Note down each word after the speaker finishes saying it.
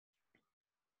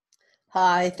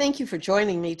Hi, thank you for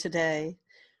joining me today.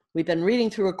 We've been reading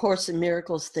through A Course in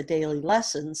Miracles, the daily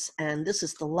lessons, and this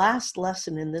is the last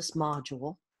lesson in this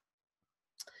module,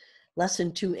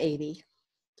 lesson 280.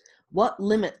 What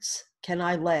limits can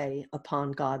I lay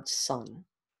upon God's Son?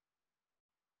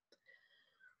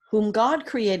 Whom God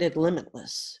created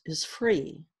limitless is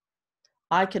free.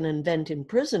 I can invent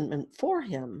imprisonment for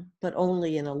him, but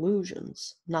only in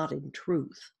illusions, not in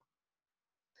truth.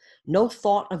 No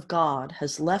thought of God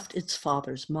has left its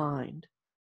Father's mind.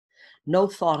 No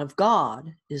thought of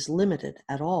God is limited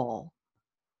at all.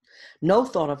 No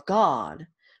thought of God,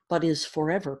 but is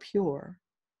forever pure.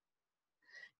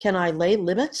 Can I lay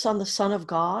limits on the Son of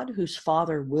God, whose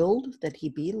Father willed that he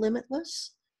be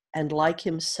limitless, and like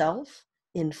himself,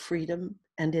 in freedom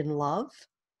and in love?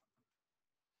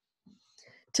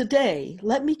 Today,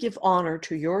 let me give honor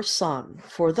to your Son,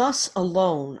 for thus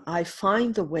alone I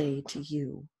find the way to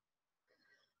you.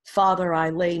 Father,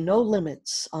 I lay no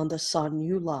limits on the Son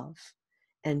you love,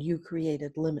 and you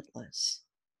created limitless.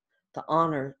 The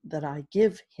honor that I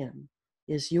give him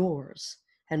is yours,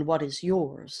 and what is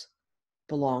yours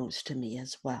belongs to me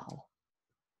as well.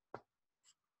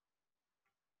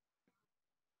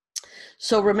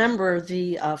 So remember,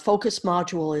 the focus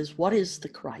module is, what is the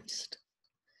Christ?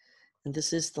 And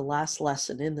this is the last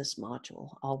lesson in this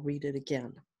module. I'll read it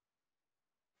again.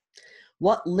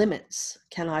 What limits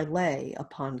can I lay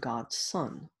upon God's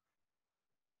Son?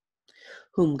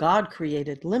 Whom God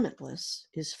created limitless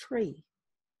is free.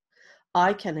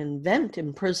 I can invent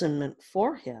imprisonment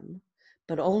for him,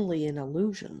 but only in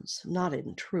illusions, not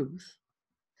in truth.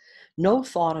 No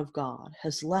thought of God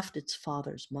has left its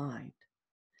Father's mind.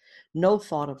 No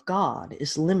thought of God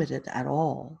is limited at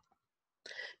all.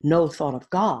 No thought of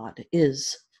God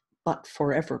is but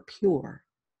forever pure.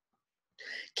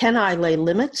 Can I lay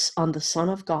limits on the Son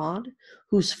of God,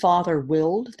 whose Father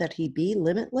willed that he be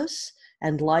limitless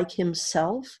and like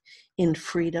himself in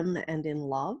freedom and in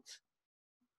love?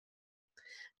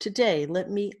 Today, let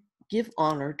me give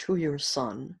honor to your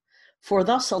Son, for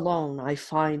thus alone I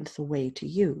find the way to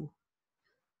you.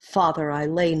 Father, I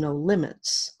lay no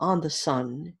limits on the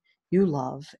Son you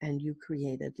love and you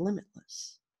created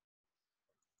limitless.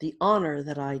 The honor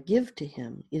that I give to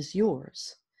him is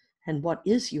yours, and what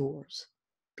is yours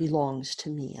belongs to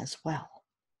me as well.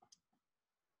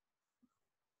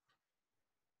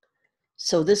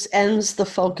 So this ends the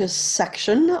focus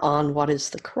section on what is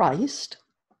the Christ.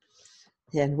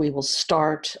 And we will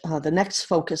start the next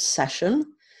focus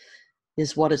session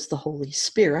is what is the Holy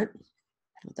Spirit.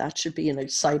 That should be an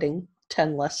exciting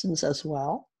 10 lessons as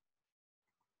well.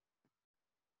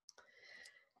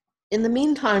 In the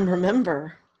meantime,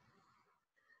 remember,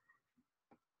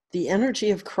 the energy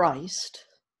of Christ,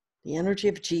 the energy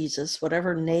of Jesus,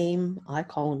 whatever name, I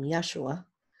call him Yeshua,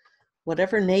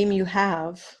 whatever name you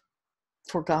have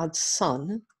for God's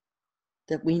Son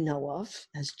that we know of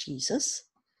as Jesus,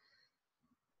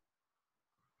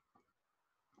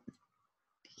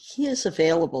 he is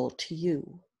available to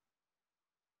you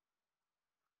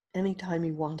anytime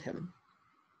you want him.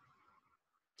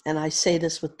 And I say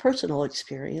this with personal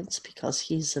experience because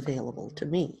he's available to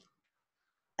me.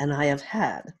 And I have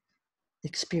had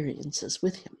experiences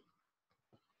with him.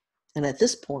 And at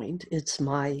this point, it's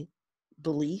my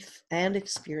belief and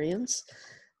experience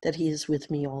that he is with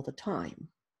me all the time.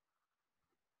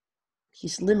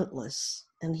 He's limitless,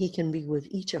 and he can be with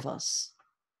each of us,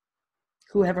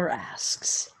 whoever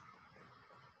asks.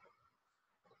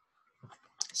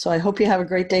 So I hope you have a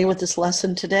great day with this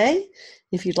lesson today.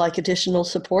 If you'd like additional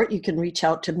support, you can reach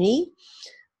out to me,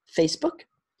 Facebook,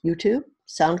 YouTube,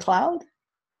 SoundCloud,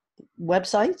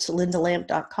 websites,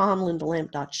 lindalamp.com,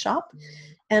 lindalamp.shop,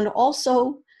 and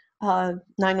also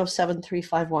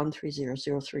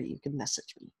 907-351-3003. You can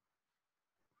message me.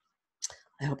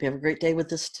 I hope you have a great day with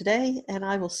this today, and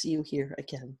I will see you here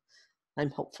again, I'm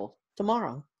hopeful,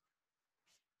 tomorrow.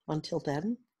 Until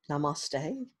then, namaste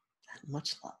and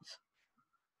much love.